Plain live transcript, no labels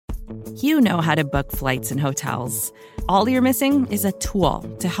You know how to book flights and hotels. All you're missing is a tool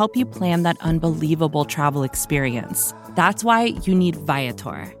to help you plan that unbelievable travel experience. That's why you need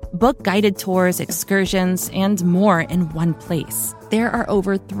Viator. Book guided tours, excursions, and more in one place. There are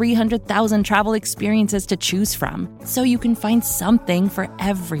over 300,000 travel experiences to choose from, so you can find something for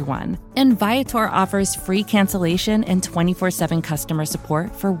everyone. And Viator offers free cancellation and 24/7 customer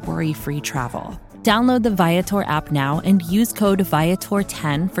support for worry-free travel. Download the Viator app now and use code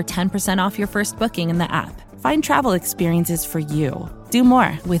Viator10 for 10% off your first booking in the app. Find travel experiences for you. Do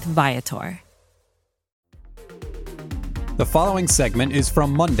more with Viator. The following segment is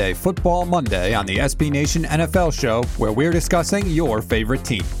from Monday Football Monday on the SB Nation NFL Show, where we're discussing your favorite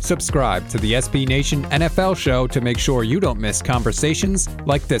team. Subscribe to the SB Nation NFL Show to make sure you don't miss conversations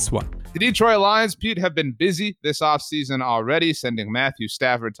like this one. The Detroit Lions, Pete, have been busy this offseason already, sending Matthew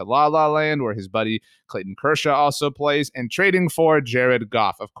Stafford to La La Land, where his buddy Clayton Kershaw also plays, and trading for Jared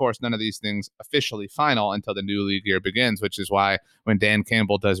Goff. Of course, none of these things officially final until the new league year begins, which is why when Dan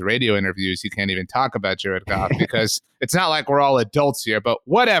Campbell does radio interviews, he can't even talk about Jared Goff because it's not like we're all adults here, but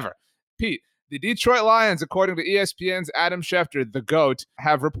whatever. Pete, the Detroit Lions, according to ESPN's Adam Schefter, the GOAT,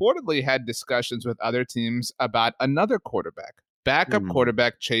 have reportedly had discussions with other teams about another quarterback. Backup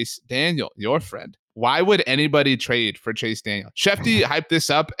quarterback Chase Daniel, your friend. Why would anybody trade for Chase Daniel? Shefty hyped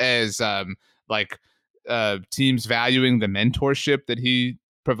this up as teams valuing the mentorship that he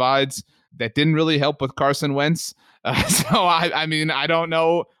provides. That didn't really help with Carson Wentz. I mean, I don't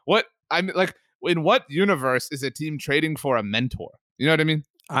know in what universe is a team trading for a mentor? You know what I mean?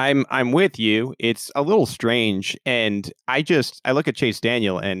 I'm with you. It's a little strange. And I look at Chase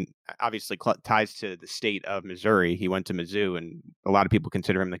Daniel and obviously ties to the state of Missouri. He went to Mizzou, and a lot of people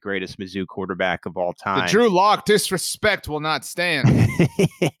consider him the greatest Mizzou quarterback of all time. The Drew Lock disrespect will not stand.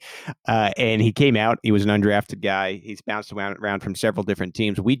 And he came out. He was an undrafted guy. He's bounced around from several different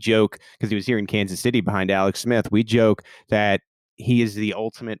teams. We joke, because he was here in Kansas City behind Alex Smith, we joke that he is the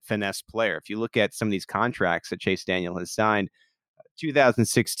ultimate finesse player. If you look at some of these contracts that Chase Daniel has signed,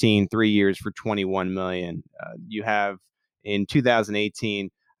 2016, 3 years for $21 million. You have in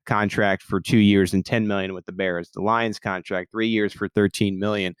 2018 contract for 2 years and $10 million with the Bears. The Lions contract, 3 years for $13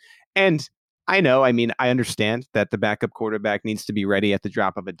 million. And I understand that the backup quarterback needs to be ready at the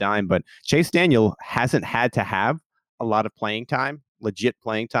drop of a dime, but Chase Daniel hasn't had to have a lot of playing time, legit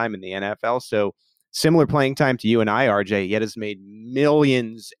playing time in the NFL. So similar playing time to you and I, RJ, yet has made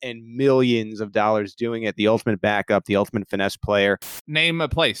millions and millions of dollars doing it. The ultimate backup, the ultimate finesse player. Name a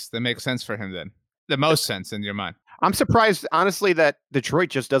place that makes sense for him then. The most sense in your mind. I'm surprised, honestly, that Detroit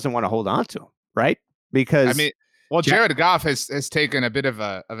just doesn't want to hold on to him, right? Because Jared Goff has taken a bit of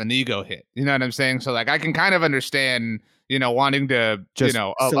an ego hit. You know what I'm saying? So I can kind of understand, wanting to just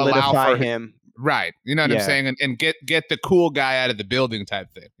allow for him. Right. You know what I'm saying? And get the cool guy out of the building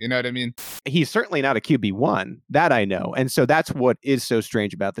type thing. You know what I mean? He's certainly not a QB1. That I know. And so that's what is so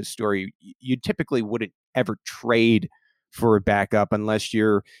strange about this story. You typically wouldn't ever trade for a backup unless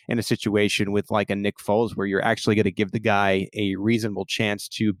you're in a situation with like a Nick Foles where you're actually going to give the guy a reasonable chance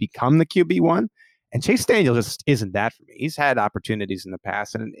to become the QB1. And Chase Daniel just isn't that for me. He's had opportunities in the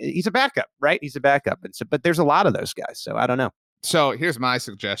past, and he's a backup, right? He's a backup. But there's a lot of those guys. So I don't know. So here's my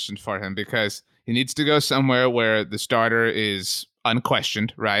suggestion for him, because he needs to go somewhere where the starter is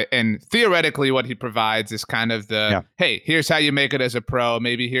unquestioned, right? And theoretically, what he provides is kind of hey, here's how you make it as a pro.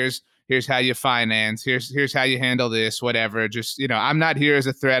 Maybe here's how you finance. Here's how you handle this, whatever. Just, I'm not here as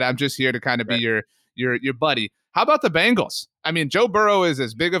a threat. I'm just here to kind of be your buddy. How about the Bengals? I mean, Joe Burrow is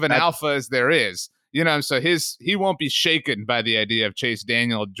as big of an alpha as there is, so he won't be shaken by the idea of Chase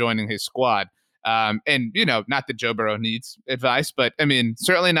Daniel joining his squad. And not that Joe Burrow needs advice, but I mean,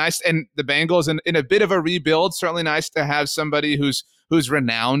 certainly nice. And the Bengals in a bit of a rebuild, certainly nice to have somebody who's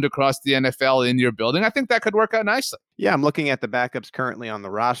renowned across the NFL in your building. I think that could work out nicely. Yeah, I'm looking at the backups currently on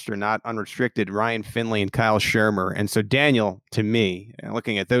the roster, not unrestricted, Ryan Finley and Kyle Shermer. And so Daniel, to me,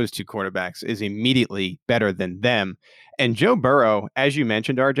 looking at those two quarterbacks, is immediately better than them. And Joe Burrow, as you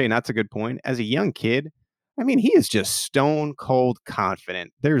mentioned, RJ, and that's a good point, as a young kid, I mean, he is just stone cold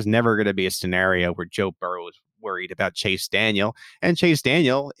confident. There's never going to be a scenario where Joe Burrow is worried about Chase Daniel. And Chase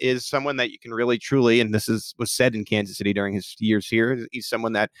Daniel is someone that you can really truly, and was said in Kansas City during his years here, he's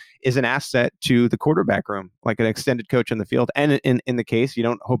someone that is an asset to the quarterback room, like an extended coach on the field. And in the case, you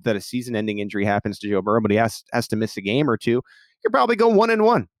don't hope that a season-ending injury happens to Joe Burrow, but he has to miss a game or two. You'll probably go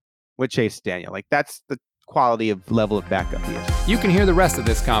 1-1 with Chase Daniel. Like, that's the quality of level of backup he is. You can hear the rest of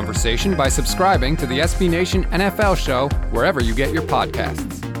this conversation by subscribing to the SB Nation NFL Show wherever you get your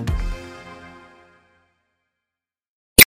podcasts.